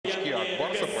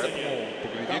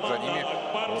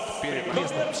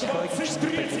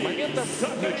психологических таких моментов.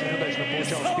 Не очень удачно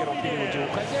получалось в первом периоде у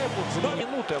хозяев. Вот за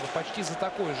минуты, почти за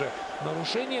такое же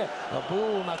нарушение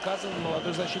был наказан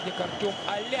молодой защитник Артем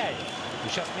Аляй. И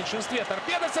сейчас в меньшинстве.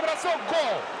 Торпедо, бросок,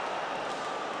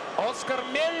 гол! Оскар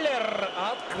Меллер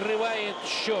открывает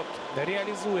счет,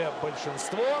 реализуя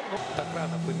большинство. Ну,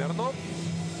 Токранов и Мирнов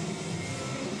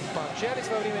пообщались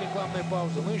во время рекламной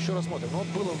паузы. Ну, еще раз смотрим. Но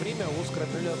было время у Оскара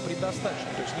Меллера предостаточно.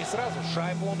 То есть не сразу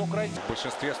шайбу он украсть. В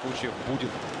большинстве случаев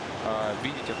будет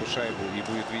видеть эту шайбу и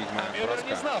будет видеть момент броска.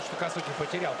 Не знал, что Косухин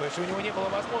потерял. То есть у него не было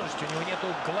возможности, у него нету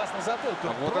глаз на затылке.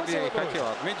 Вот это я и хотел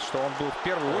отметить, что он был в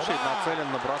первую очередь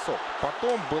нацелен на бросок.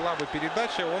 Потом была бы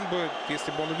передача, он бы, если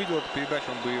бы он увидел эту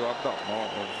передачу, он бы ее отдал. Но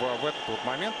в этот вот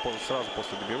момент, сразу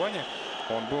после добивания,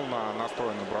 он был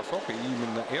настроен на бросок. И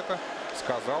именно это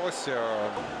сказалось.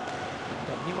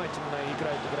 Внимательно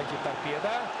играют игроки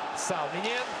Торпедо.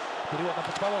 Салминен. Перевод на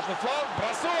противоположный фланг.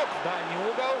 Бросок. Дальний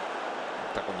угол.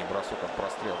 Такой не бросок, а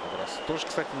прострел как раз. Тоже,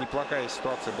 кстати, неплохая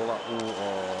ситуация была у...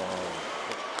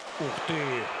 Ух ты!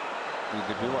 И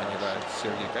добивание, да,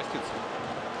 Сергея Костицына.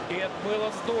 И это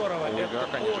было здорово. У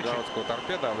игрока нижегородского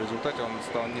Торпедо, а в результате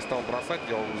он не стал бросать,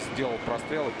 сделал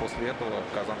прострел, и после этого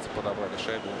казанцы подобрали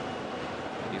шайбу.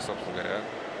 И, собственно говоря,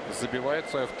 забивает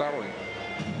свой второй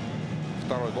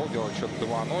гол, делает счет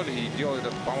 2-0, и делает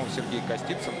это, по-моему, Сергей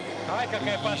Костицын. Ай,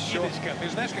 какая подкидочка. Ты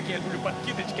знаешь, как я люблю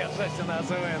подкидочки от Джастина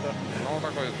Азеведо? Ну,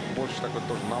 такой, больше такой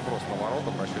тоже наброс на ворота,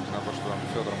 в расчете на то, что там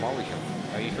Федор Малыхин.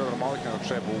 И Федор Малыхин эту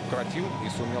шайбу укротил и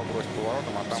сумел бросить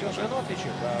поворотом, а там все уже... звено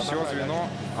отличил. Все звено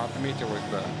отметилось,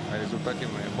 да,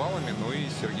 результативными баллами. Ну и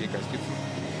Сергей Костицын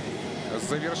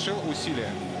завершил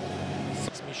усилия.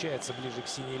 Смещается ближе к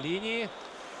синей линии.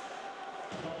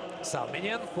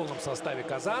 Салминен в полном составе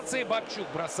казанцы. Бабчук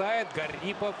бросает.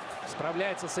 Гарипов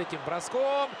справляется с этим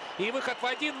броском. И выход в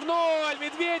 1-0.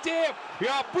 Медведев. И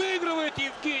обыгрывает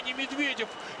Евгений Медведев.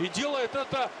 И делает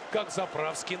это как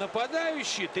заправский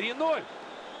нападающий. 3-0.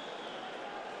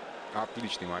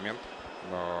 Отличный момент.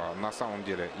 На самом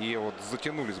деле. И вот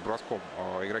затянули с броском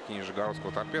игроки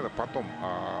нижегородского Торпедо. Потом,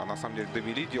 на самом деле,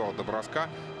 довели дело до броска.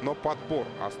 Но подбор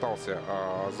остался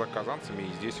за казанцами.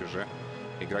 И здесь уже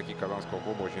игроки казанского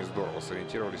клуба очень здорово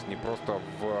сориентировались. Не просто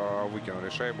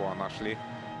выкинули шайбу, а нашли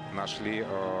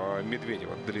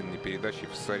Медведева длинной передачей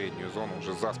в среднюю зону,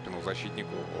 уже за спину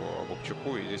защитнику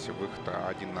Бабчуку. И здесь выход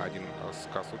 1 на 1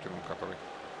 с Косухиным, который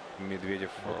Медведев...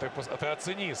 Ты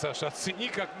оцени, Саша, оцени,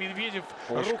 как Медведев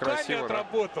очень руками красиво,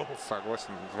 отработал. Да,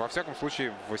 согласен. Во всяком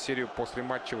случае, в серию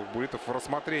послематчевых буллитов, в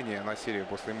рассмотрение на серию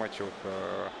послематчевых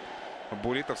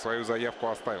буллитов свою заявку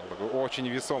оставил. Такую очень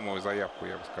весомую заявку,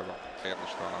 я бы сказал. Понятно,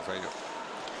 что она зайдет.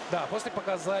 Да, после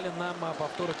показали нам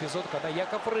повтор эпизода, когда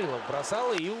Яков Рылов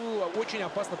бросал и очень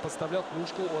опасно подставлял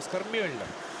клюшку Оскар Меллер.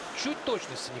 Чуть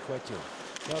точности не хватило.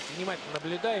 Я вот внимательно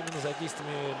наблюдаю именно за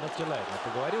действиями Нокилайнена.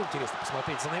 Поговорил, интересно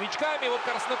посмотреть за новичками. Вот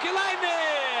Карс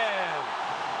Нокилайнен!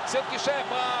 Все-таки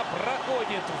шайба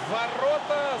проходит в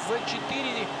ворота за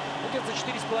 4, где-то за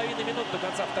 4,5 минут до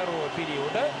конца второго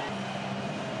периода.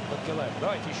 Нокилайнен.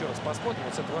 Давайте еще раз посмотрим.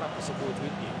 Вот с этого ракурса будет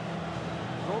виднее.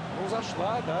 Ну,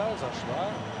 зашла, да, зашла.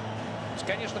 То есть,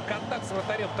 конечно, контакт с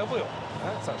вратарем-то был.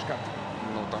 Да, Саш, как?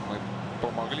 Ну, там мы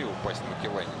помогли упасть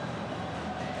Нокилайнену.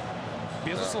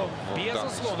 Безусловно, да,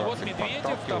 безусловно. Вот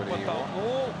Медведев там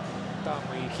подтолкнул. Там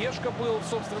и Хешка был в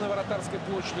собственной вратарской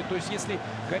площади. То есть, если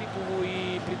Гарипову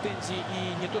и претензии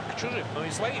и не только к чужим, но и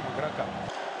своим игрокам.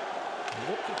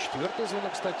 Вот четвертый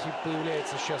звонок, кстати,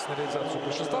 появляется сейчас на реализацию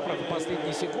большинства. Правда,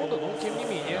 последние секунды, но тем не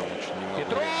менее.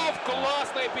 Петров,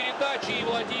 классная передача. И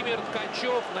Владимир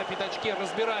Ткачев на пятачке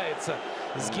разбирается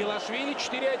с Гилашвили.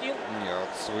 4-1. Нет,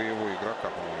 от своего игрока,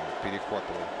 по-моему,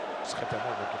 перехватывал. Хотя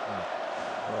можно тут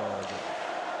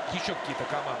еще какие-то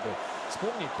команды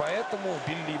вспомнить. Поэтому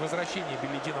возвращение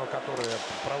Белединова, которое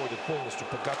проводит полностью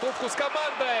подготовку с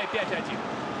командой. 5-1.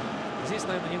 Здесь,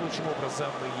 наверное, не лучшим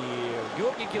образом и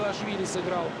Георгий Гилашвили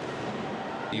сыграл.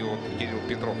 И вот Кирилл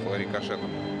Петров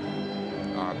рикошетом.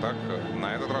 А так,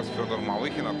 на этот раз Федор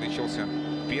Малыхин отличился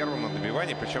первым на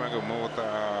добивании. Причем,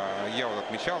 я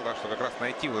отмечал, да, что как раз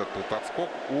найти вот этот вот отскок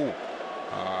у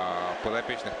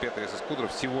подопечных Петрис и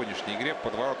Скудров в сегодняшней игре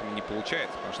под воротами не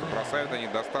получается. Потому что бросают они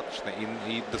достаточно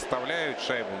и доставляют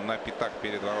шайбу на пятак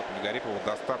перед воротами Гарипова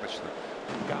достаточно.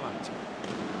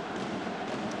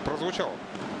 Прозвучал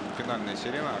финальная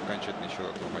сирена. Окончательный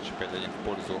счет этого матча 5-1 в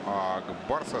пользу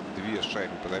Барса. 2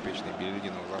 шайбы подопечные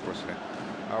Белединова забросили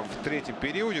в третьем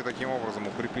периоде. Таким образом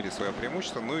укрепили свое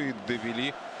преимущество. Ну и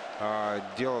довели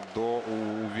дело до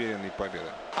уверенной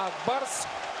победы. Барс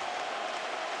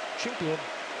чемпион.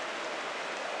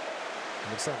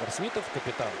 Александр Смитов,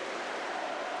 капитан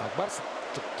От Барса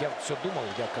я все думал,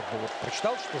 я как бы вот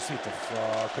прочитал, что Свитов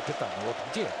капитан. А вот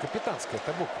где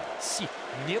капитанская-то буква? Си.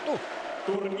 Нету.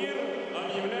 Турнир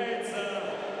объявляется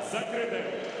закрытым.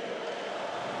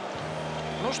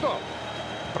 Ну что,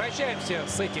 прощаемся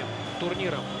с этим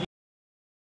турниром.